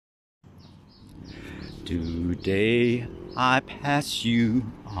Today I pass you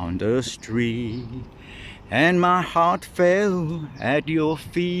on the street, and my heart fell at your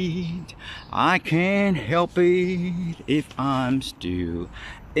feet. I can't help it if I'm still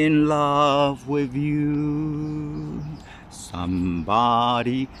in love with you.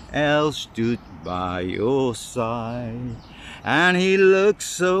 Somebody else stood by your side, and he looked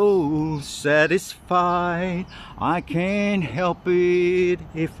so satisfied. I can't help it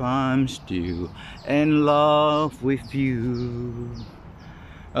if I'm still in love with you.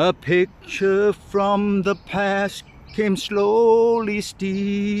 A picture from the past came slowly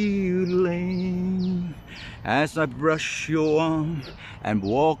stealing as I brush your arm and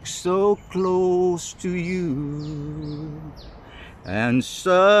walk so close to you. And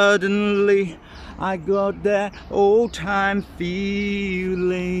suddenly I got that old-time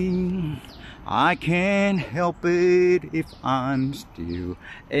feeling. I can't help it if I'm still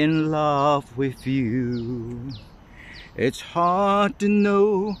in love with you. It's hard to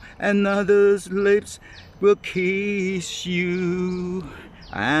know another's lips will kiss you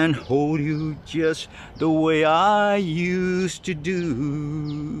and hold you just the way I used to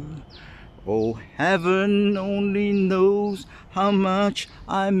do. Oh, heaven only knows how much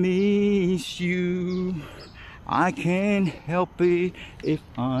I miss you. I can't help it if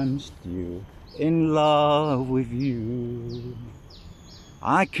I'm still in love with you.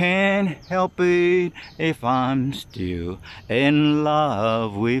 I can't help it if I'm still in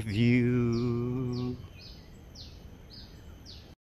love with you.